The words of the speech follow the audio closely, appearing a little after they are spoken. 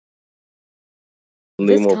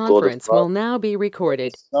This name of God the conference will Father, now be the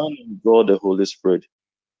recorded. Son, and God the Holy Spirit.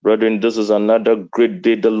 Brethren, this is another great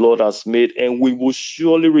day the Lord has made, and we will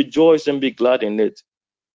surely rejoice and be glad in it.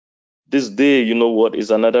 This day, you know what,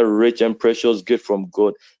 is another rich and precious gift from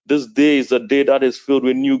God. This day is a day that is filled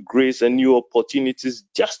with new grace and new opportunities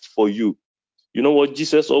just for you. You know what,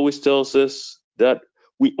 Jesus always tells us that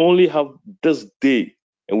we only have this day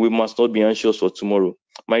and we must not be anxious for tomorrow.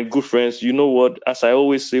 My good friends, you know what, as I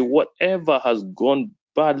always say, whatever has gone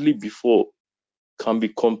badly before can be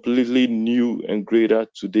completely new and greater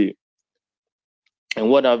today. And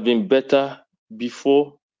what have been better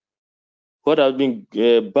before, what has been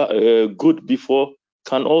good before,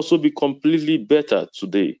 can also be completely better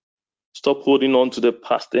today. Stop holding on to the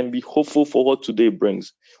past and be hopeful for what today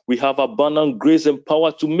brings. We have abundant grace and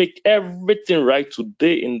power to make everything right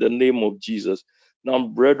today in the name of Jesus. Now,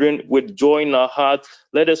 brethren, with joy in our hearts,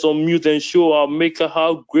 let us unmute and show our Maker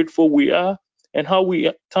how grateful we are and how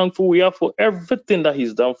thankful we are for everything that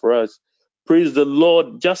He's done for us. Praise the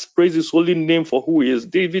Lord. Just praise His holy name for who He is.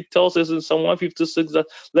 David tells us in Psalm 156 that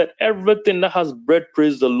let everything that has breath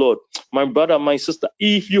praise the Lord. My brother, my sister,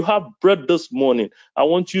 if you have breath this morning, I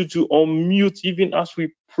want you to unmute even as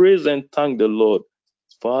we praise and thank the Lord.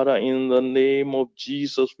 Father, in the name of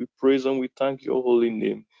Jesus, we praise and we thank your holy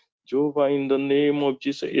name. Jehovah, in the name of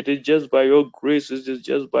Jesus, it is just by your grace, it is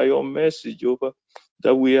just by your mercy, Jehovah,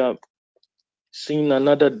 that we are seeing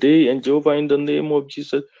another day. And Jehovah, in the name of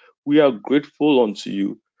Jesus, we are grateful unto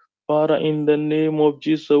you. Father, in the name of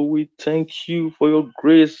Jesus, we thank you for your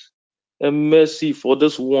grace and mercy for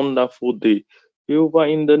this wonderful day. Jehovah,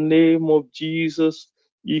 in the name of Jesus,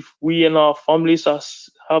 if we and our families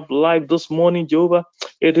have life this morning, Jehovah,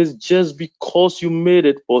 it is just because you made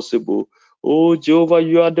it possible. Oh, Jehovah,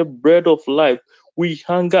 you are the bread of life. We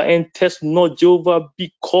hunger and thirst not, Jehovah,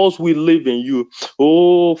 because we live in you.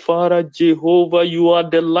 Oh, Father Jehovah, you are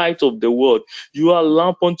the light of the world. You are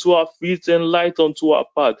lamp unto our feet and light unto our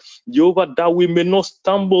path. Jehovah, that we may not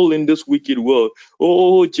stumble in this wicked world.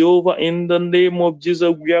 Oh, Jehovah, in the name of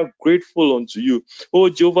Jesus, we are grateful unto you. Oh,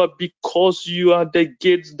 Jehovah, because you are the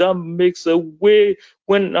gates that makes a way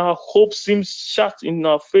when our hope seems shut in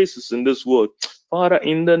our faces in this world. Father,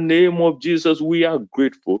 in the name of Jesus, we are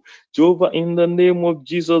grateful. Jehovah, in the name of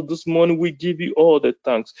Jesus, this morning we give you all the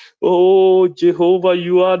thanks. Oh, Jehovah,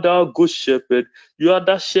 you are the good shepherd. You are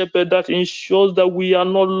that shepherd that ensures that we are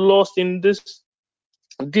not lost in this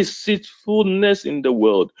deceitfulness in the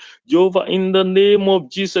world. Jehovah, in the name of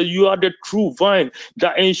Jesus, you are the true vine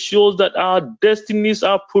that ensures that our destinies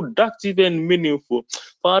are productive and meaningful.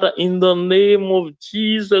 Father, in the name of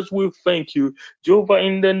Jesus, we thank you. Jehovah,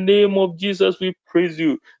 in the name of Jesus, we praise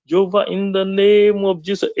you. Jehovah, in the name of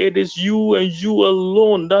Jesus, it is you and you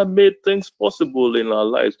alone that made things possible in our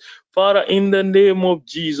lives. Father, in the name of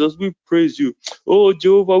Jesus, we praise you. Oh,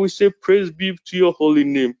 Jehovah, we say praise be to your holy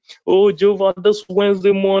name. Oh, Jehovah, this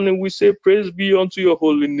Wednesday morning we say, praise be unto your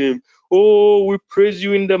holy name. Oh, we praise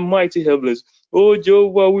you in the mighty heavens. Oh,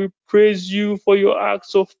 Jehovah, we praise you for your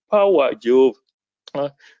acts of power, Jehovah.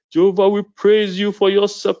 Jehovah, we praise you for your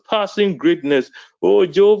surpassing greatness. Oh,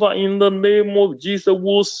 Jehovah, in the name of Jesus,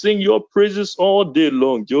 we'll sing your praises all day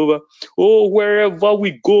long, Jehovah. Oh, wherever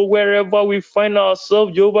we go, wherever we find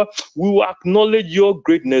ourselves, Jehovah, we will acknowledge your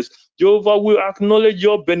greatness. Jehovah, we acknowledge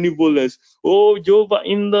your benevolence. Oh, Jehovah,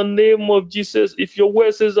 in the name of Jesus, if your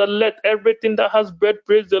word says that let everything that has breath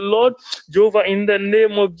praise the Lord, Jehovah, in the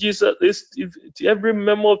name of Jesus, if every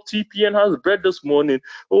member of TPN has bread this morning,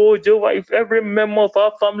 oh, Jehovah, if every member of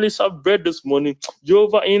our families have bread this morning,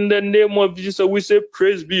 Jehovah, in the name of Jesus, we say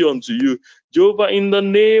praise be unto you. Jehovah, in the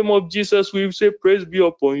name of Jesus, we say praise be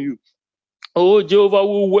upon you. Oh, Jehovah,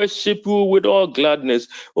 we worship you with all gladness.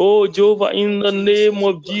 Oh, Jehovah, in the name Jesus,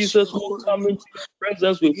 we of bless your Jesus, we holy come name. into your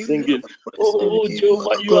presence We with give you all singing. the praise and we Oh, give you all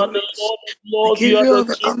Jehovah, the you are the glory. Lord of We Lords. You give are you all the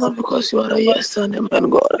the King honor of because Kings. you are the yes and the man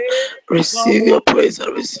God. Jehovah, Receive we your praise praise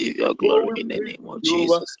and you. receive your Oh, glory we in the praise name you, of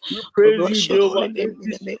Jehovah. Jesus. We We praise you, bless your Jehovah. holy It name in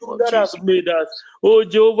the is name you of that has Jesus. made us. Oh,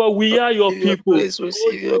 Jehovah, we are your Receive your people. praise,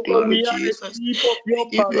 Oh, receive your Jehovah, glory, we are the Jesus. sheep of We your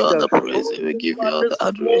give you all pasture. the praise Oh, and we give you Jehovah, all the this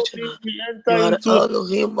adoration. morning we You enter are into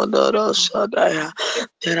Elohim and the Shaddai,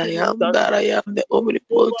 that I am, that I am, the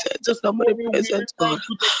Jehovah, omnipotent and this morning we omnipresent enter God.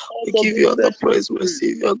 into the We court of give you all the incense with praise, we praise.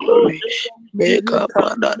 receive your Oh, glory. Jehovah, we give Make you up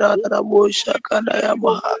thanks. Oh, we praise your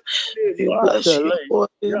holy name. We bless your Master, holy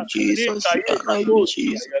name, Jesus. Yakareka, We honor you,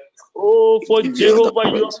 Jesus. Yekadoshaya. Oh, We for give you all the Jehovah,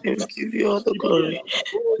 you praise. are We give you all the Sibia. glory.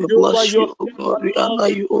 Oh, We Jehovah, bless your you, O God. We steadfast love honor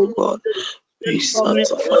you, O endures God. We steadfastly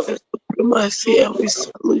sanctify forever. your Oh, supremacy and we Jehovah,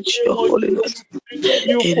 in the salute name your of Jesus, holiness. we give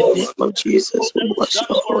you In the name honor of for Jesus, we the bless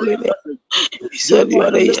your January holy name. blessing. He said you Jehovah,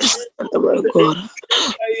 are in the the yes name and of the my Jesus, it God. is just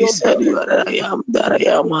by He your said you grace are the I am that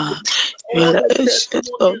I am. You are all the the ancient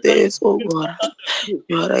of testimonies that days, you oh give God. us to.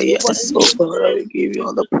 You are the Jehovah, yes, in oh the God. We name of give you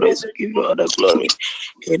all the Jesus, from praise, the we give you all the crown of glory.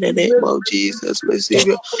 In the we name make of receive Jesus, receive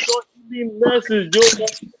your Jehovah for your healing mercies,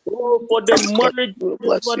 Jehovah. Oh, for the marriage, we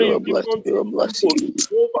bless Jehovah, you, that we you give bless unto you, we your bless people. you.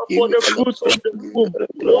 Jehovah, Give for you the all the fruits of praise, the give you womb. all the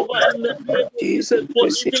glory. Jehovah, in the name of Jesus, Jesus, for receive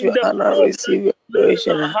even your the honor, hope that receive you your placed in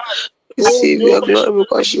adoration. our heart. Oh, Receive your Jehovah, in glory the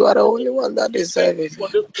because you are the name of only one that we thank deserves you it. for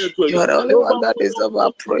this network. You are the only one Jehovah, that for your deserves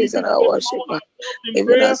our praise and possibility to our empower worship. ourselves in Even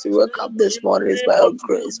prayer. as we wake up Jehovah, this in the morning, it's by name your of grace,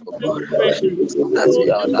 Jesus, oh we God. mention. As Oh,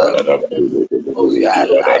 we are Jehovah, not, in the name of we are Jesus.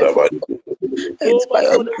 alive, oh God. It's by Jehovah,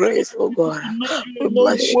 your for the grace, oh possibility God. to know you We alone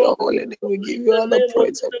bless your well. holy name. We Jehovah, give in you the all the name of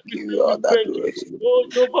praise and Jesus, we we give say you all we the thank you. adoration. Oh,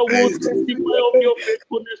 Jehovah will Praise to testify your of name. your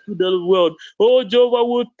faithfulness to the world. Oh, Jehovah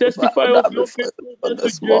will We bow testify of down your before you faithfulness to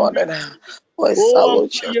this morning. generation. We Oh, salute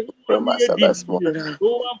Ampa your Yehovah ni supremacy this Edidiye. morning.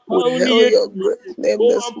 Oh, We Ampa ni hail your great Edidiye. name Oh,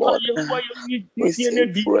 this Ampa morning. Yehovah We ni sing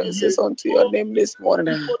Edidiye. praises unto your Oh, name we this thank morning.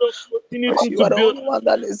 you for the Because opportunity you to are the build only our one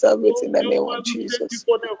that church. deserves it Oh, in the name Jehovah, of we thank you Jesus.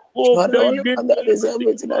 for the You hope are the that only you didn't one that tell us deserves to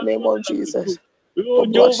it in the us name one of in our Jesus. group. Oh, We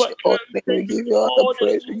bless Jehovah, your holy we name. We thank you give you for all the all the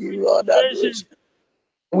praise. We songs give we you all the mentioned. adoration.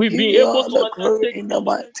 We We've give been you able all to the glory understand in each the other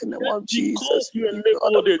mighty name just of because Jesus. you We give you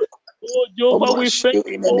all the enabled it. praise. Oh, We Jehovah, we bless thank you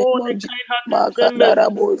you in the for name all the of Jesus. kind-hearted members Makandara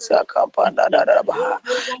you brought bosa into this kampanda year. da da Oh, baha.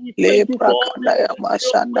 Jehovah, we thank you Lepra for all the kanda ya angel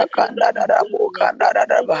mashanda brethren that kanda da you da brought bo to us. kanda da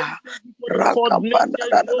da Jehovah, baha. we thank you for the Rakampanda coordinators.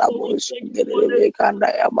 da da da Jehovah, bo we thank you for the shindere kanda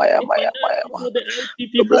ya maya maya maya financial ma. people, the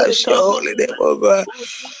IT We people, the bless your campus holy name, members. O God. Oh,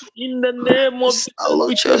 Jehovah, in the name We of Jesus,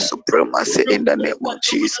 we salute your thank you for supremacy the in the name work that of someone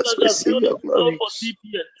Jesus. else has Receive availed your himself glory. for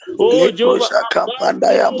CPN. Oh, Jehovah, Leprosha above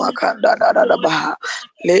kampanda ya all, we makanda thank da you da for da our baha. Jesus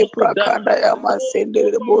that also Lepra died. kanda ya Oh, masende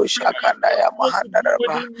Jehovah, we pray bosha that you kanda ya continue to mahanda be da with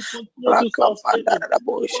baha. him, you continue to sustain Rakampanda him. da da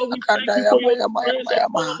bosha Jehovah, we thank kanda you ya for your maya maya grace maya upon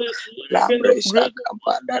maha. his life and the Lambresha grace upon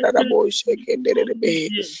kampanda da da strengthening bosha him kende de behe.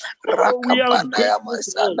 CPN. Oh, we are Rakampanda ya grateful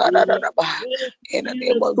to us, masanda da da Jehovah. da baha. Oh, In the he's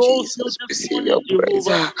name a of soul still Jesus, this receive morning, your praise.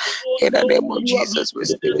 Jehovah. Oh, In the name Jehovah, of you have not Jesus, given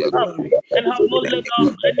receive us your up glory. and have In not the let name our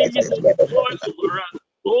of enemies Jesus. rejoice over us.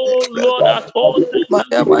 Oh, Lord, at all times we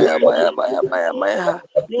Maya will maya praise maya your maya name, maya Jehovah. maya.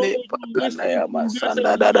 Oh, Lepa you kanda listen ya to us and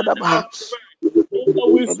masanda you da da da answer baha. our prayer.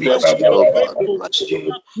 Jehovah, we We say bless we you, are oh God. We grateful. bless Oh,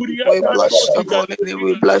 you. Akuria We bless your Katosika, holy name.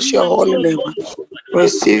 We bless you your holy alone name. know the number that has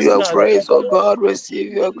Receive given your us. praise, oh Oh, God. in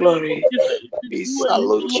Receive the your name of glory. Jesus, it is We you and you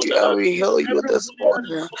salute alone you that and has we given hail you this everybody that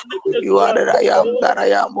is morning. connected to You are us. the I am Oh, that I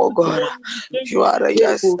am, oh God. Lord, we say You we are are the yes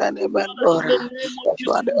grateful. and amen, Father, in God. the name of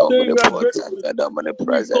You are Jesus, the we say we are omnipotent grateful. and Oh,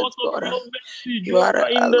 omnipresent, because of God. your mercy, You are the Jehovah,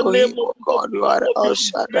 in the name Elohim, of oh Jesus, God. You are because the of El your grace,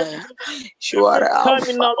 Shaddai. Jehovah, You are every the time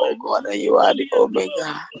in Alpha, our oh life, we God, and you are only the endure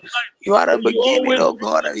Omega. for life, You are the but you beginning, always oh bring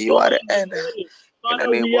God, us and you are joy the in the end. morning. In the Father,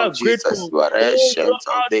 name we of are Jesus, grateful. you are the Oh, you ancient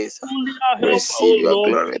of are days. truly our helper, Receive oh your Lord.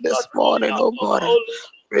 glory You are this truly morning, our oh helper, God. oh Lord.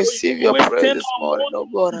 For you Receive your always praise turn this our morning, oh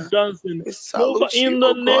mourning into God. dancing. We Jehovah, salute you, in the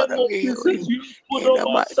oh God, name and of we hail Jesus, you. you put In the off our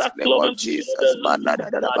mighty name sackcloth of and clothed Jesus, us man, da into da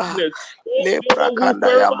da da ba. gladness. Oh, Lepra Jehovah, we will kanda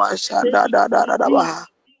ya forever mashanda praise da da da da you. ba.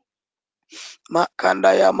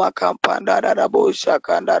 Makanda ya makampanda da da bo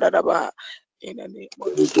shakanda da da ba. In the name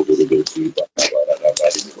of the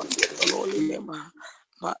holy name.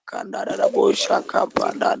 Makanda da da bo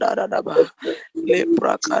shakampanda da da da ba.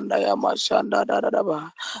 Lepra kanda ya mashanda da da da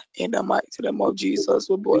ba. In the mighty name of Jesus,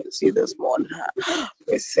 we bless you this morning.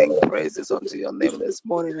 We sing praises unto your name this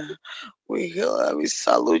morning. We hail and we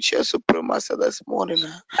salute your supremacy this morning.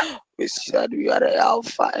 We said you are the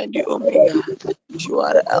Alpha and the Omega. You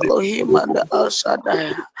are the Elohim and the El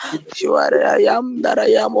Shaddai. You are the I am that I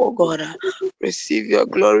am, O God. Receive your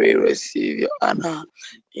glory, receive your honor.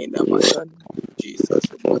 In the mighty name of Jesus,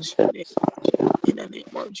 we bless your name. In the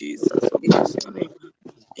name of Jesus, we bless your name.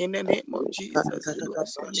 In the name of Jesus, we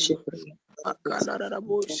bless your name. Makanda da da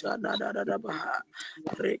bo shada da da da ba.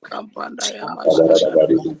 Rekampanda ya mashanda da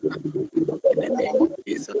da. In the name of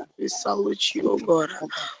Jesus, we salute you, O God.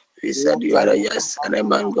 We said you are a yes and a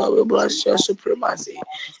man, God. We bless your supremacy.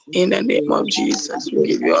 In the name of Jesus, we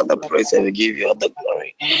give you all the praise and we give you all the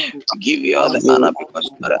glory. We give you all the honor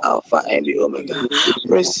because you are the Alpha and the Omega.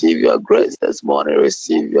 Receive your grace this morning.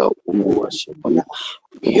 Receive your worship. We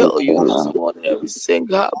hail you this morning and we sing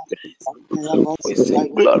happiness. We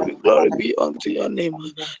sing glory, glory be unto your name.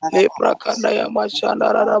 Lepra kanda ya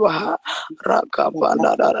mashanda rarabaha.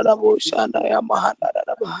 Rakapanda rarabu shanda ya mahanda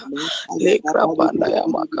rarabaha. Lekra panda ya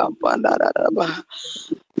makampanda rarabaha.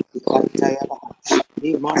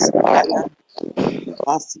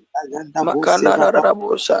 Makanda da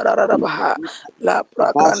busha da baha. La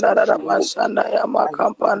prakanda da masanda ya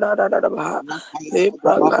makampanda da baha. Le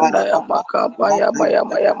prakanda ya makampa ya maya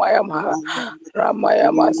maya maya maha.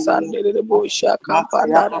 Ramaya masande de busha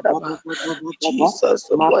kampanda da baha. Jesus,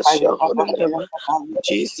 we bless your holy name.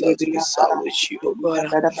 Jesus, we salute you, O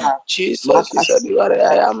God. Jesus, you said you are the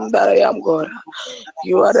I am that I am, God.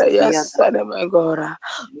 You are the yesterday, my God.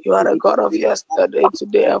 You are the God of yesterday,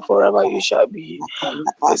 today, and forever you shall be.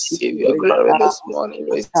 Receive your glory this morning.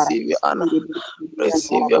 Receive your honor.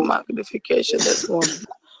 Receive your magnification this morning.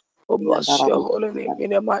 Oh, bless your holy name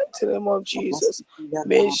in the mighty name of Jesus.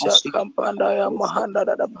 Mesha kampanda ya mahanda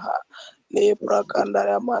da baha. Lepra kanda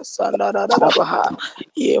ya masanda da baha.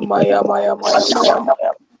 Ye maya maya maya maya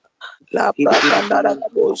maya. La prakanda da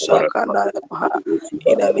bosha kanda da baha.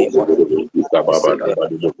 In the name of receive your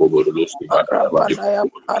Rampanda ya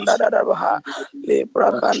mahanda da baha.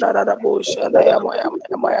 Lepra kanda da bosha ya maya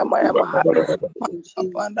maya maya maha.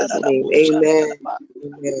 Kampanda da bosha Amen. da baha.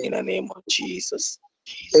 Amen. In the name of Jesus.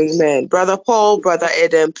 Amen. Brother Paul, Brother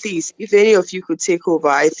Adam, please, if any of you could take over,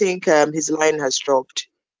 I think his line has dropped.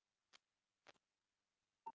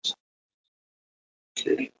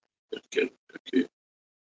 Okay.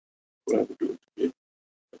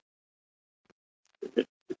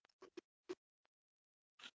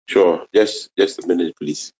 Sure. Just a minute,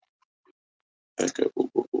 please. Okay.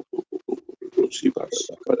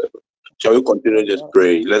 Shall we continue just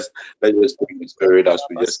praying? Let's just pray in the spirit as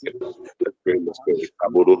we just get. Let's pray in the spirit.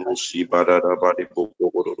 Abororo si barada badi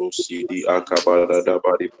bokororo si di akabada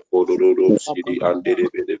badi bokororo si di andere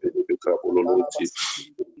bede bede kabororo si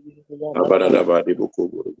abada badi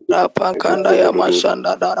bokororo. La pankanda ya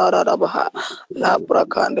mashanda da baha. La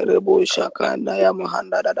prakanda rebo shakanda ya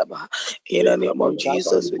mahanda da baha. In the name of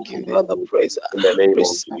Jesus, we give you all the praise. In the name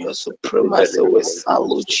of Receive your Jesus. In the supremacy. name We of Jesus.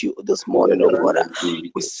 salute you this In the morning, oh name God. of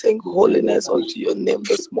We Jesus. sing In the name of holiness unto Jesus. your name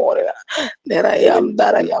this morning. That I In the name am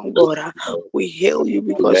that of I am, God. We hail you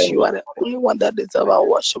because Amen. you are the only one that deserves our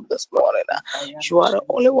worship this morning. You are the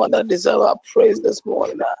only one that deserves our praise this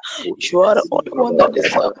morning. You are the only one that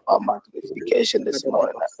deserves our magnification this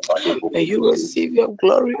morning. May you receive your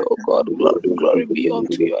glory, O God. Glory, glory be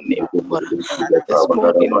unto your name, O God. This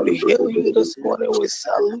morning we hail you. This morning we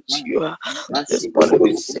salute you. This morning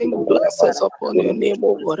we sing blessings upon your name,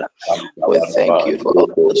 O God. We thank you for all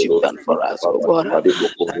that you've done for us, O God.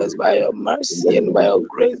 That is by your mercy and by your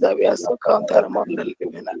grace that we are still counted among the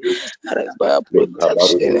living. That is by your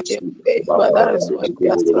protection and your favor. That is why we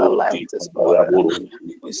are still alive this morning.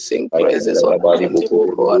 We sing praises unto your name, O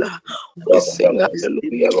God. We sing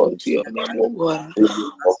hallelujah unto your name, O God.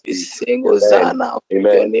 We sing Amen. Hosanna unto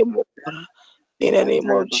your Amen. name, O God. In the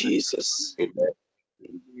name of Jesus. Amen.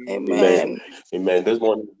 Amen. Amen. Amen. This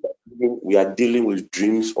morning we are dealing with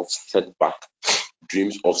dreams of setback.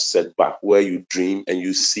 Dreams of setback, where you dream and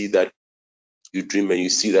you see that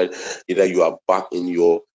either you are back in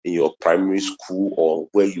your primary school or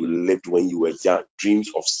where you lived when you were young.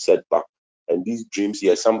 Dreams of setback. And these dreams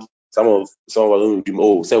here, some of us don't dream,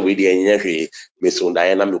 oh, say we the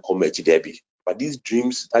Diana me come at Debbie. But these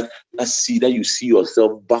dreams that you see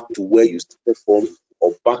yourself back to where you started from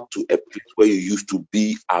or back to a place where you used to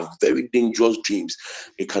be are very dangerous dreams.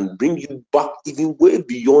 It can bring you back even way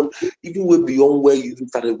beyond where you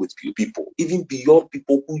started with people, even beyond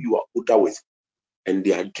people who you are older with. And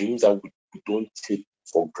there are dreams that we don't take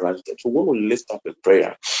for granted. So when we lift up a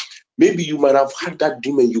prayer, maybe you might have had that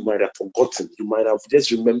dream and you might have forgotten. You might have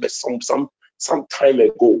just remembered some time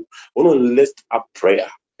ago. We want to lift up prayer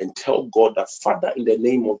and tell God that, Father, in the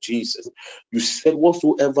name of Jesus, you said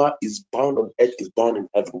whatsoever is bound on earth is bound in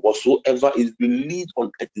heaven. Whatsoever is released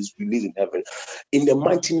on earth is released in heaven. In the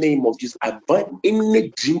mighty name of Jesus, I bind any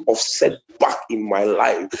dream of setback in my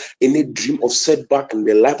life, any dream of setback in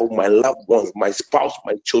the life of my loved ones, my spouse,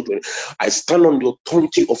 my children. I stand on the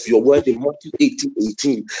authority of your word in Matthew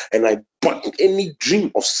 18:18, and I bind any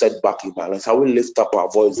dream of setback in my life. I will lift up our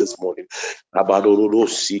voice this morning.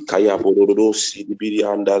 Abadorosi kaya bororosi dibiri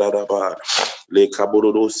andaraba le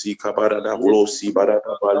kabororosi kabarada borosi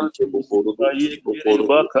barada bali kebororosi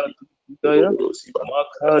bororosi bororosi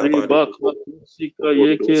Makari barada bakatusika bororosi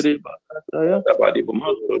yekere bakataya. badi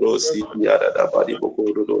bororosi Makuria yarada badi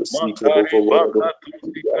bororosi Makari kebororosi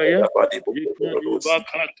bakatusika yarada badi yekere bororosi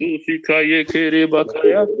bakatusika yekere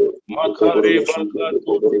bakaya. Makari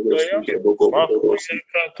bakatusika ya. Makuria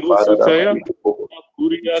katusika ya.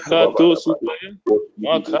 Makuria katusika ya.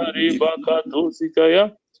 Makari bakatusika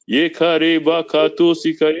ya. Yekare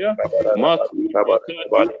bakatusika ya. Makuria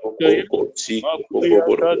katusika ya. Makuria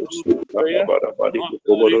katusika ya.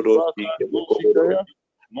 Makari bakatusika ya.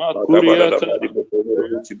 Makuria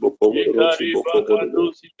Yekari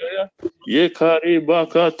Bakato Sikaya, Yekari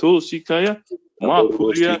Bakato Sikaya,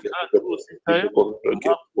 Makuria Kato Sikaya,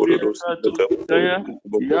 Makuria Kato Sikaya,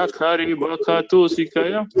 Yakari Bakato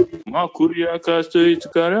Sikaya, Makuria Kato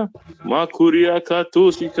Sikaya, Makuria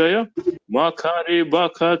Kato Sikaya, Makari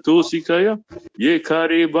Bakato Sikaya,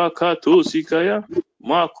 Yekari Bakato Sikaya,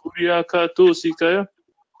 Makuria Kato Sikaya,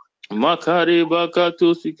 Makare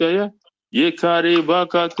bakato sikaya, yekare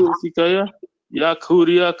bakato sikaya,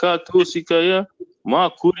 yakuria kato sikaya,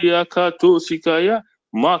 makuria kato sikaya,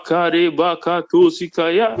 makare bakato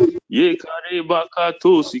sikaya, yekare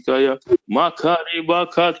bakato sikaya, makare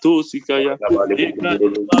bakato sikaya,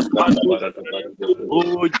 yekare bakato sikaya.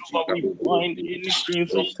 Oh, Jehovah, we bind any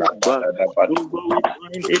dreams of setback. Jehovah, we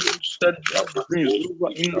bind any setback dreams.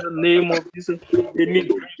 Jehovah, in the name of Jesus, any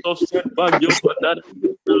dreams of setback, Jehovah, that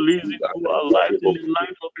release into our lives, in the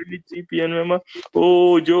life of any TPN member.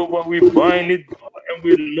 Oh, Jehovah, we bind it and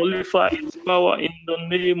we nullify its power in the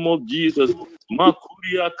name of Jesus.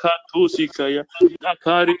 Makuria katosikaya,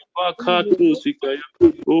 nakari bakatosikaya.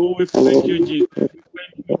 Oh, we thank you, Jesus. We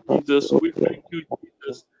thank you, Jesus. We thank you,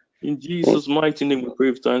 Jesus. In Jesus' mighty name, we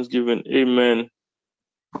pray with thanksgiving. Amen.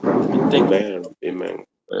 And thank you. Amen.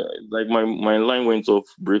 Like my line went off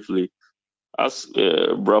briefly. As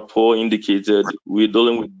Brapo indicated, we're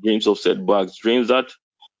dealing with dreams of setbacks, dreams that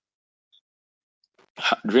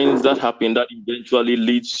happen that eventually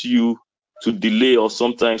leads you to delay or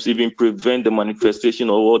sometimes even prevent the manifestation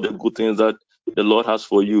of all the good things that the Lord has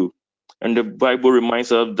for you. And the Bible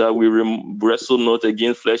reminds us that we wrestle not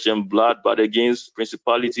against flesh and blood, but against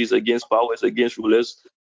principalities, against powers, against rulers,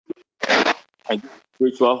 and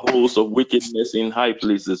spiritual hosts of wickedness in high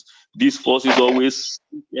places. These forces always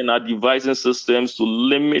seek and are devising systems to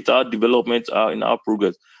limit our development in our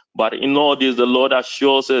progress. But in all this, the Lord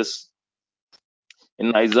assures us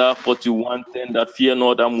in Isaiah 41:10 that fear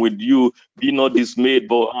not, I'm with you. Be not dismayed,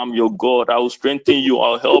 but I'm your God. I will strengthen you.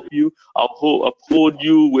 I'll help you. Uphold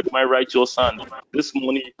you with my righteous hand. This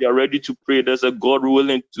morning, if you are ready to pray, there's a God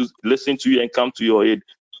willing to listen to you and come to your aid.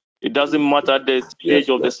 It doesn't matter the Yes, stage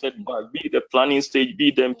of the Lord. setback, be it the planning stage, be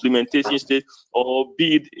it the implementation stage, or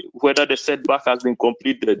be it whether the setback has been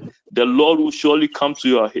completed. The Lord will surely come to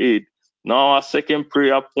your aid. Now, our second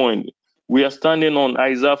prayer point, we are standing on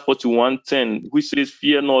Isaiah 41:10, which says,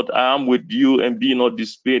 fear not, I am with you, and be not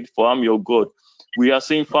dismayed, for I am your God. We are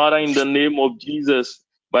saying, Father, in the name of Jesus,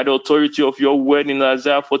 by the authority of your word in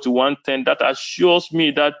Isaiah 41:10, that assures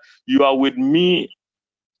me that you are with me,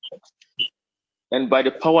 and by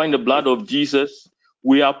the power in the blood of Jesus,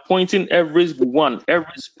 we are pointing every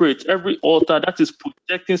spirit, every altar that is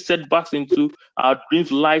projecting setbacks into our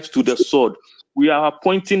dreams' lives to the sword. We are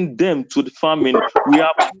pointing them to the famine. We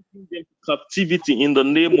are pointing them to captivity in the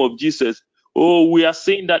name of Jesus. Oh, we are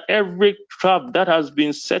saying that every trap that has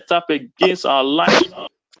been set up against our lives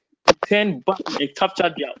turn back and capture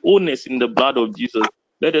their owners in the blood of Jesus.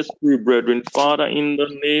 Let us pray, brethren. Father, in the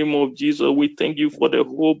name of Jesus, we thank you for the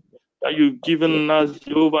hope that you've given us,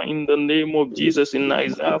 Jehovah, in the name of Jesus, in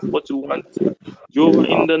Isaiah 41. Jehovah,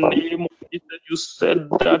 in the name of Jesus, you said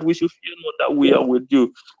that we should fear not that we are with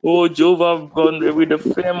you. Oh, Jehovah, God, with the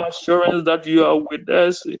firm assurance that you are with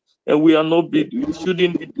us, and we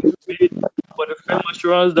shouldn't be dismayed. For the firm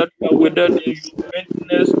assurance that you are with us, and you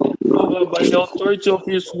strengthen us, Jehovah, by the authority of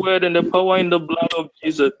His word and the power in the blood of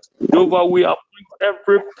Jesus. Jehovah, we appoint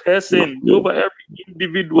every person, Jehovah, every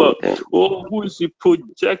individual, oh, who is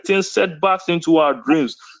projecting setbacks into our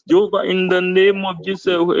dreams. Jehovah, in the name of Jesus,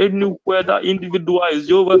 anywhere that individual is,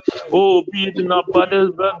 Jehovah, oh, be it in our father's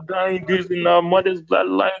bloodline, be it in our mother's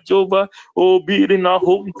bloodline, Jehovah, oh, be it in our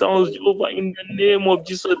hometowns, Jehovah, in the name of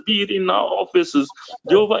Jesus, be it in our offices,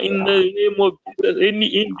 Jehovah, in the name of Jesus, any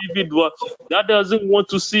individual that doesn't want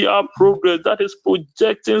to see our progress, that is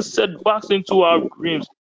projecting setbacks into our dreams.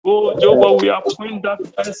 Oh, Jehovah, we appoint that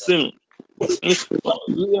person.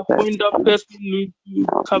 We appoint that person into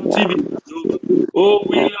captivity, Jehovah. Oh,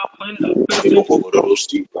 we appoint that person to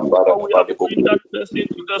Jehovah, we appoint that person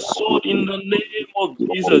to the sword in the name of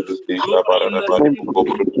Jesus. Jehovah, in the name of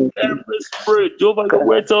Jesus, every spirit, Jehovah, your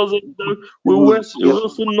word tells us that we wrestle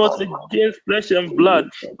not against flesh and blood.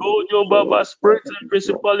 Oh, Jehovah, by spirit and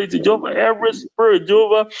principality, Jehovah, every spirit,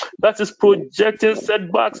 Jehovah, that is projecting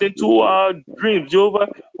setbacks into our dreams, Jehovah.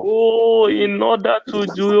 Oh, in order to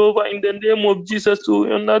Jehovah, in the name of Jesus,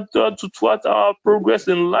 in order to thwart our progress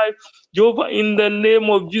in life, Jehovah, in the name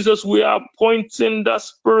of Jesus, we are pointing that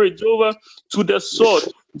spirit, Jehovah, to the sword.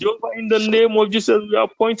 Jehovah, in the name of Jesus, we are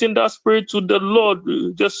pointing that spirit to the Lord,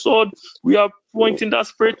 the sword. We are pointing that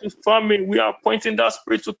spirit to famine. We are pointing that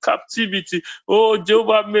spirit to captivity. Oh,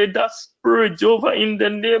 Jehovah, may that spirit, Jehovah, in the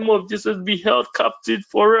name of Jesus, be held captive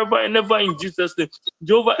forever and ever in Jesus' name.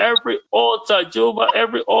 Jehovah, every altar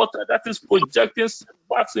that is projecting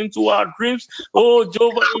setbacks into our dreams. Oh,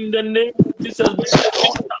 Jehovah, in the name of Jesus, may that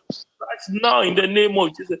altar crushed now in the name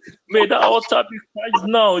of Jesus. May that altar be crushed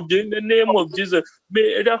now in the name of Jesus.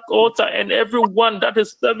 May that altar and everyone that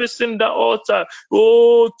is servicing that altar,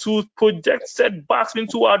 oh, to project setbacks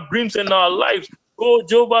into our dreams and our lives. Oh,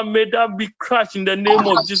 Jehovah, may that be crushed in the name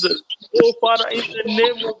of Jesus. Oh, Father, in the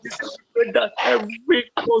name of Jesus, we pray that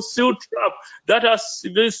every concealed trap that has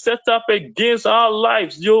been set up against our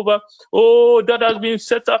lives, Jehovah, oh, that has been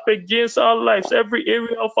set up against our lives, every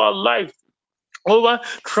area of our life, over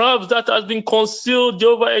traps that has been concealed,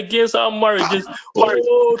 Jehovah, against our marriages.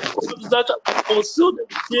 Oh, traps that have been concealed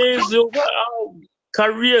against over our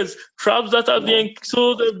careers. Traps that have been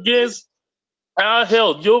concealed against our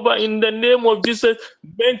health, Jehovah, in the name of Jesus,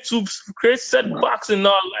 meant to create setbacks in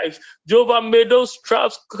our lives. Jehovah, may those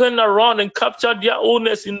traps turn around and capture their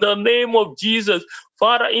owners in the name of Jesus.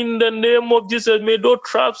 Father, in the name of Jesus, may those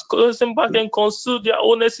traps come back and consume their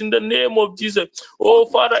owners in the name of Jesus. Oh,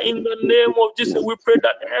 Father, in the name of Jesus, we pray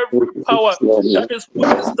that every power that is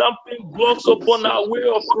putting stamping blocks upon our way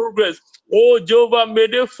of progress, oh, Jehovah, may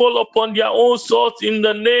they fall upon their own swords in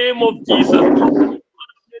the name of Jesus.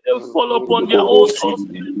 May they fall upon their own souls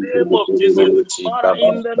in the name of Jesus. Father,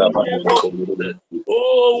 in the name of Jesus.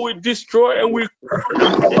 Oh, we destroy and we crush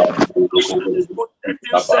any power that is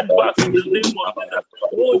protecting setbacks in the name of Jesus.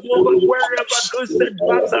 Oh, Jehovah, wherever those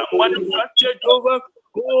setbacks are manufactured, Jehovah,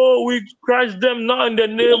 oh, we crush them now in the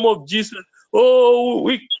name of Jesus. Oh,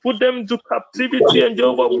 we put them to captivity, and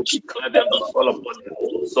Jehovah, we declare them to fall upon their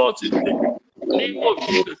own souls in the name of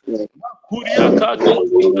Jesus. Makuria kato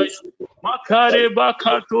sikaya, makare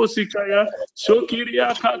bakato sikaya,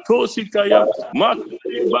 shokiria kato sikaya,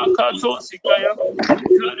 makare bakato sikaya,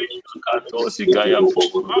 makare bakato sikaya,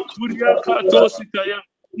 makuria kato sikaya,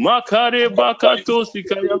 makare bakato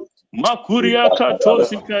sikaya, makuria kato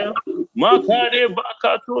sikaya, makare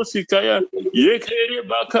bakato sikaya, yekere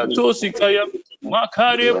bakato sikaya,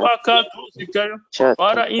 makare bakato sikaya.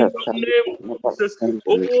 Father, in the name of Jesus,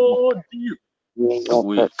 oh, dear.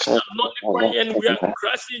 We shall not pray and we are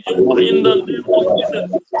crashing Jehovah in the name of Jesus.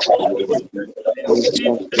 Oh, projecting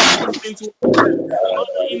these setbacks into progress.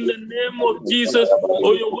 Father, in the name of Jesus.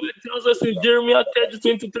 Oh, your word tells us in Jeremiah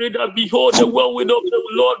 30:23 that behold, the whirlwind of the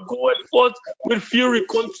Lord goeth forth with fury,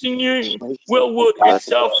 continuing wherewith it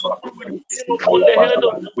shall follow with pain upon the head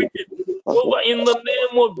of the wicked. Over in the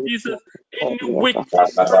name of Jesus, any wicked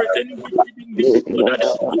spirit, any wicked individual that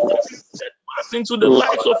is projecting setbacks into the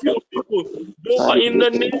lives of your people, Jehovah, in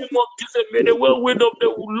the name of Jesus, may the whirlwind of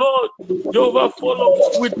the Lord, Jehovah, fall up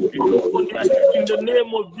with pain upon their head in the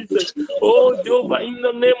name of Jesus. Oh, Jehovah, in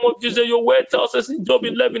the name of Jesus, your word tells us in Job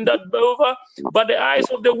 11 that, Jehovah, but the eyes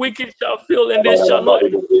of the wicked shall fail and they shall not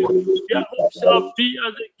excel. Their hope shall be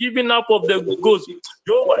as the giving up of the ghost.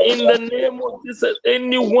 Jehovah, in the name of Jesus,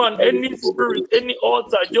 anyone, any spirit, any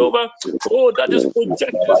altar, Jehovah, oh, that is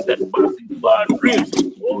projecting setbacks into our dreams.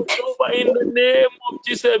 Oh, Jehovah, in the name of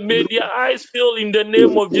Jesus, may their eyes fail in the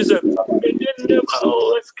name of Jesus. May they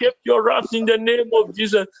never escape your wrath in the name of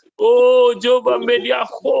Jesus. Oh, Jehovah, may their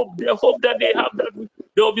hope, the hope that they have, that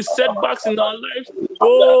there will be setbacks in our lives.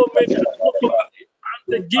 Oh, may that hope be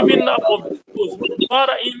the giving up of the ghost.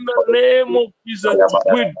 Father, in the name of Jesus,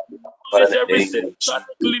 we demolish Father, in the every name of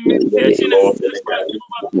satanic Jesus, limitation and Lord, let setback, every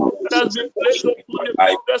Jehovah, that has been placed obstruction in upon my the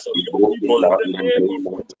life progress of be your broken people in now the in the name of name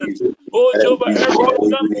of Jesus. Jesus. Oh, Let Jehovah, every every wall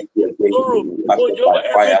garment even of against sorrow, me be oh, captured by Jehovah,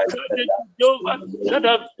 every fire and tragedy, thunder. Jehovah, that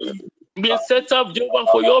have been set up, Jehovah,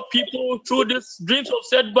 for your people through these dreams of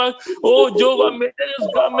setback. Oh, Jehovah, may these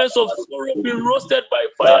garments of sorrow be roasted by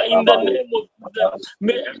fire in the name of Jesus.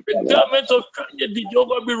 May every garment of tragedy,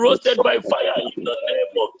 Jehovah, be roasted by fire in the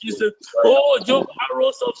name of Jesus. Oh, Jehovah,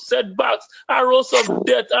 arrows of setbacks, arrows of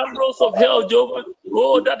death, arrows of hell, Jehovah.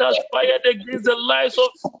 Oh, that has fired against the lives of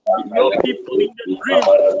your people in the dream.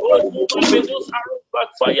 Oh, Jehovah, may those arrows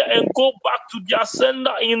backfire and go back to their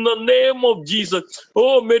sender in the name of Jesus.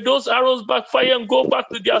 Oh, may those arrows backfire and go back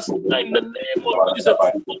to their sender in the name of Jesus.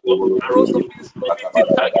 Oh, those arrows of infirmity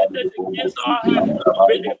targeted against our head,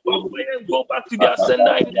 may they backfire and go back to their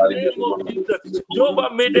sender in the name of Jesus. Jehovah,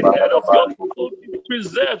 may the head of your people be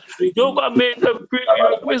preserved. Jehovah, may the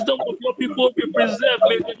wisdom of your people be preserved.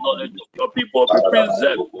 May the knowledge of your people be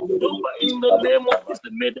preserved. Jehovah, in the name of Jesus,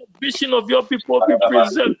 may the vision of your people be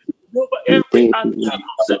preserved. Jehovah, every attack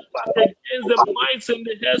of setback against the minds and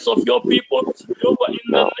the heads of your people, Jehovah,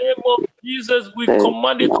 in the name of Jesus, we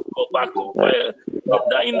command it to go back to fire.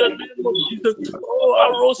 In the name of Jesus, oh,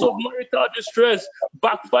 arrows of marital distress,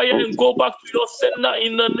 backfire and go back to your sender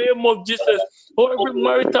in the name of Jesus. Oh, every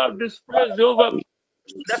marital distress, Jehovah,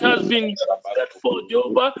 that has been set for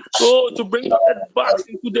Jehovah, to bring setbacks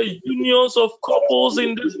into the unions of couples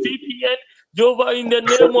in this TPN. Jehovah, in the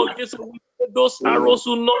name of Jesus, those arrows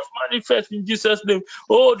will not manifest in Jesus' name.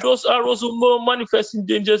 Oh, those arrows will not manifest in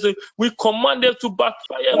Jesus' name. We command them to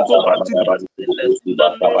backfire and go back to their senders in the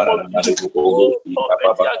name of Jesus. Oh,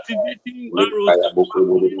 poverty activating arrows,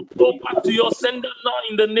 go back to your sender now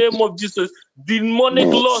in the name of Jesus.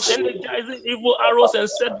 Demonic laws energizing evil arrows and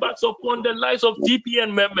setbacks upon the lives of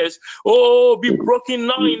TPN members. Oh, be broken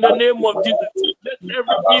now in the name of Jesus. Let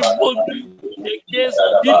every evil dream against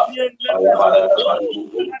TPN members,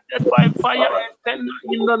 flooded by fire and tender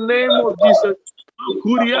in the name of Jesus.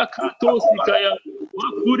 Makuria kato sikaya.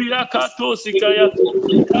 Makuria kato sikaya.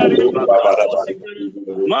 Ekare bakato sikaya.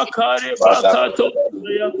 Makare bakato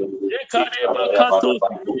sikaya. Ekare bakato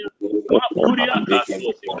sikaya. Makuria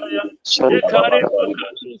kato sikaya. Ekare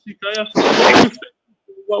bakato sikaya. Oh, we thank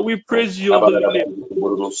you, Lord. We praise your holy name.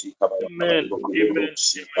 Amen. Amen.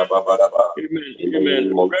 Amen. In the Amen.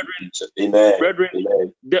 name of Brethren, Jesus. Amen. brethren,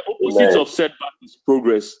 Amen. the opposite Amen. of setback is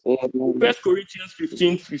progress. First Corinthians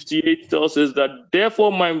 15:58 tells us that,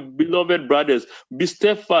 therefore, my beloved brothers, be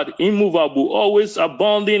steadfast, immovable, always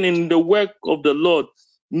abounding in the work of the Lord,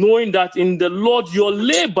 knowing that in the Lord your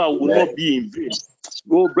labor will not Amen. be in vain.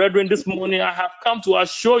 Oh, brethren, this morning I have come to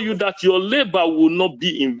assure you that your labor will not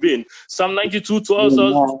be in vain. Psalm 92 tells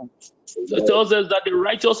us it Amen. tells us that the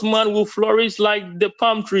righteous man will flourish like the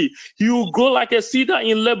palm tree. He will grow like a cedar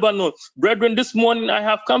in Lebanon. Brethren, this morning I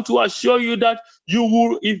have come to assure you that you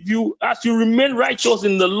will, as you remain righteous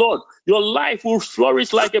in the Lord, your life will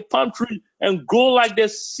flourish like a palm tree and grow like the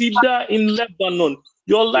cedar in Lebanon.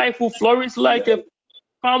 Your life will flourish like a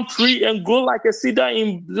palm tree and grow like a cedar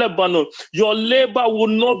in Lebanon. Your labor will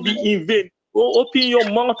not be in vain. Oh, open your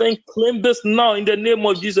mouth and claim this now in the name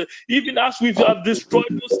of Jesus. Even as we have destroyed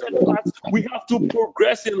those setbacks, we have to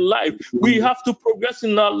progress in life. We have to progress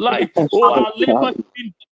in our life. Oh, our labor should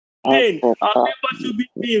be vain. Our labor should be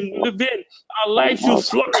in vain. Our life should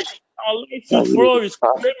flourish. Our life should flourish.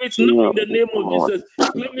 Claim it now in the name of Jesus.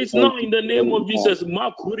 Claim it now in the name of Jesus.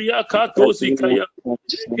 Makuria kato sikaya.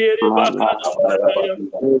 Yekere bakato sikaya.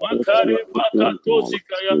 Makare bakato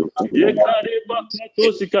sikaya. Yekare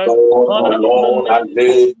bakato sikaya. Oh Father, in the Lord, I name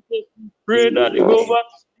of pray. Jesus, we pray that Jehovah,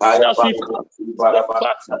 even as we put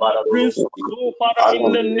setbacks in our dreams, oh Father,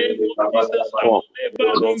 in the name of Jesus, our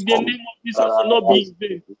labor in the name of Jesus will not be in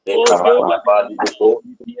vain. Oh Jehovah, the labor of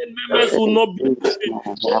PPN members will not be in vain.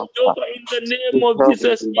 Oh Jehovah, in the name of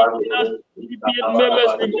Jesus, even as PPN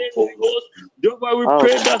members remain in yours, Jehovah, we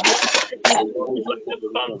pray that their life will flourish like the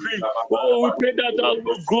palm tree. Oh, we pray that I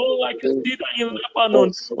will grow like a cedar in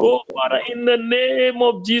Lebanon. Oh, Father, in the name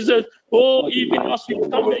of Jesus, oh, even as we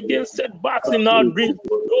come against setbacks in our dreams,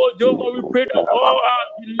 oh, Jehovah, we pray that all our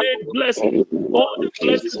delayed blessings, all the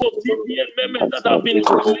blessings of TPN members that have been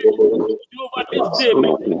delayed, oh, Jehovah, this day,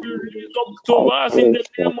 may they be released up to us in the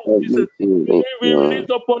name of Jesus. May they be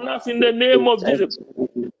released upon us in the name of Jesus.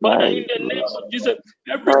 Father, in the name of Jesus,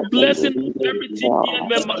 every blessing of every TPN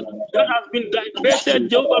member that has been diverted,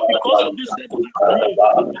 Jehovah, because of this setback dream,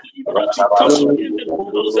 even as we come against the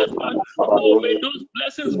spirit of setback, oh, may those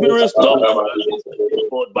blessings be restored to us in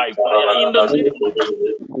sevenfold by fire in the name of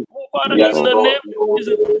Jesus. Oh, Father, in Yes, the Lord. name of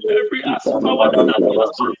Jesus, every power that has been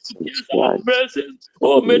assigned to against our blessings,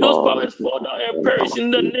 oh, may those powers fall down and perish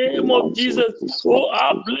in the name of Jesus. Oh,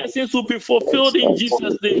 our blessings will be fulfilled in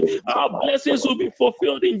Jesus' name. Our blessings will be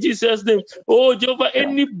fulfilled in Jesus' name. Oh, Jehovah,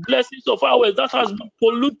 any blessings of ours that has been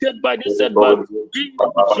polluted by this setback,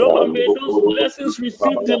 Jehovah, may those blessings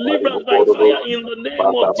receive deliverance by fire in the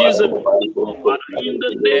name of Jesus. Oh, Father, in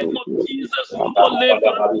the name of Jesus, no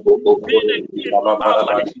labor in vain again. Our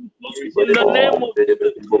lives will flourish in the name of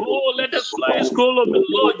Jesus. Oh, let the flying scroll of the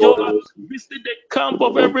Lord Jehovah visit the camp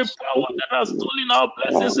of every power that has stolen our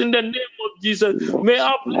blessings in the name of Jesus. May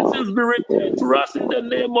our blessings be returned to us in the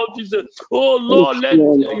name of Jesus. Oh Lord, let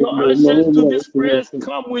your answers to these prayers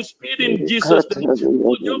come with speed in Jesus' name.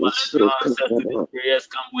 Oh Jehovah, let your answers to these prayers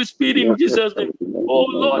come with speed in Jesus' name. Oh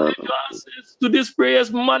Lord, let your answers to these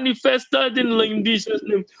prayers manifested in Jesus'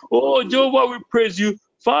 name. Oh Jehovah, we praise you.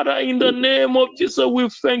 Father, in the name of Jesus, we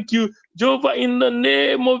thank you. Jehovah, in the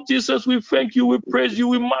name of Jesus, we thank you, we praise you,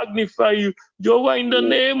 we magnify you. Jehovah, in the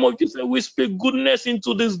name of Jesus, we speak goodness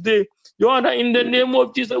into this day. Jehovah, in the name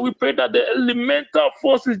of Jesus, we pray that the elemental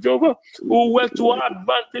forces, Jehovah, will work to our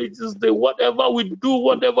advantages. Whatever we do,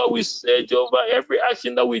 whatever we say, Jehovah, every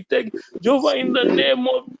action that we take, Jehovah, in the name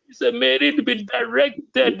of Jesus, may it be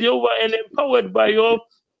directed, Jehovah, and empowered by your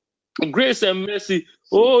grace and mercy.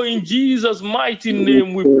 Oh, in Jesus' mighty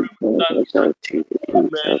name, we pray with thanksgiving.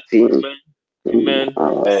 Amen. Amen.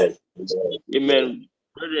 Amen. Amen.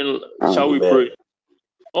 Brethren, shall we Amen. pray?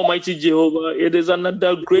 Almighty Jehovah, it is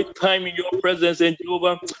another great time in your presence, and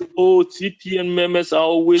Jehovah, oh, TPN members are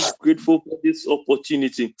always grateful for this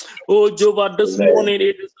opportunity. Oh, Jehovah, this Amen. morning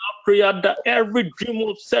it is our prayer that every dream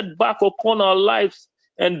of setback upon our lives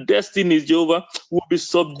and destinies, Jehovah, will be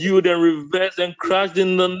subdued and reversed and crushed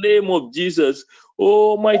in the name of Jesus.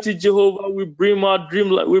 Oh, mighty Jehovah, we bring our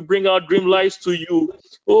dream lives to you.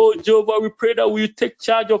 Oh, Jehovah, we pray that we take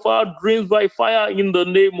charge of our dreams by fire in the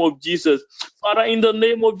name of Jesus. Father, in the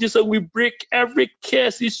name of Jesus, we break every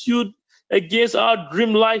curse issued against our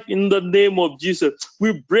dream life in the name of Jesus.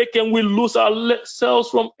 We break and we loose ourselves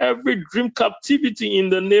from every dream captivity in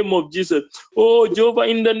the name of Jesus. Oh, Jehovah,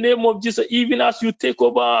 in the name of Jesus, even as you take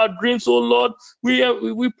over our dreams, oh Lord,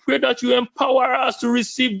 we pray that you empower us to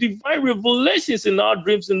receive divine revelations in our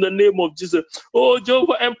dreams in the name of Jesus. Oh,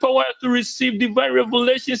 Jehovah, empower us to receive divine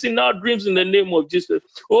revelations in our dreams in the name of Jesus.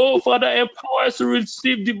 Oh, Father, empower us to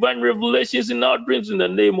receive divine revelations in our dreams in the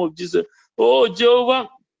name of Jesus. Oh, Jehovah,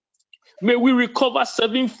 may we recover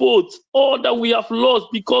sevenfold all that we have lost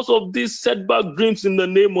because of these setback dreams in the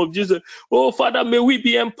name of Jesus. Oh, Father, may we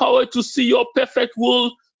be empowered to see your perfect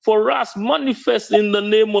will for us manifest in the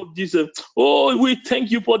name of Jesus. Oh, we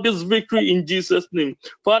thank you for this victory in Jesus' name.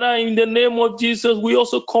 Father, in the name of Jesus, we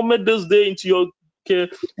also commit this day into your care.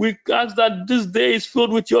 We ask that this day is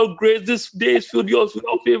filled with your grace, this day is filled with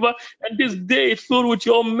your favor, and this day is filled with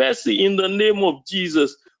your mercy in the name of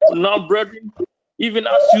Jesus. Now, brethren, even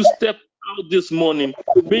as you step out this morning,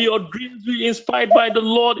 may your dreams be inspired by the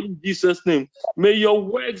Lord in Jesus' name. May your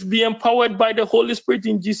works be empowered by the Holy Spirit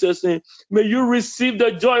in Jesus' name. May you receive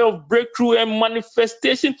the joy of breakthrough and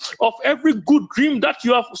manifestation of every good dream that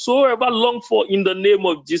you have so ever longed for in the name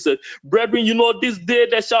of Jesus. Brethren, you know, this day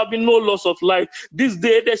there shall be no loss of life. This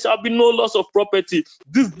day there shall be no loss of property.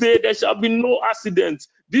 This day there shall be no accidents.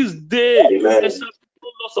 This day there Amen. shall be no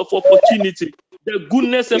loss of opportunity. The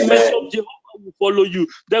goodness and mercy of Amen. Jehovah will follow you.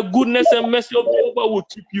 The goodness and mercy of Jehovah will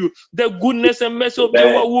keep you. The goodness and mercy of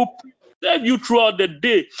Jehovah Amen. will preserve you throughout the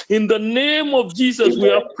day. In the name of Jesus, we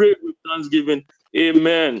have Amen. prayed with thanksgiving.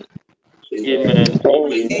 Amen. Amen.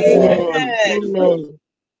 Amen. Amen. Amen. Amen.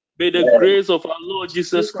 May the grace of our Lord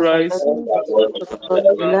Jesus Grace of our Christ, Lord Our Jesus Lord Christ, Jesus the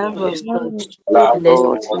Christ, the love love of of God, God, love and and the the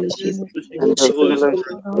God, sweet God, sweet fellowship Jesus, of the fellowship and of Holy the the Holy Spirit fellowship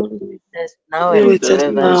Spirit be with us now Be and with us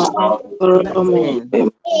be with now us forevermore. now. and forevermore. Amen.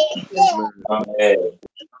 Amen. Amen. Amen.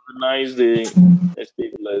 Have a nice day and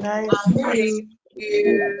stay blessed. Thank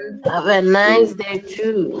you. Have a nice day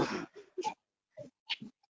too.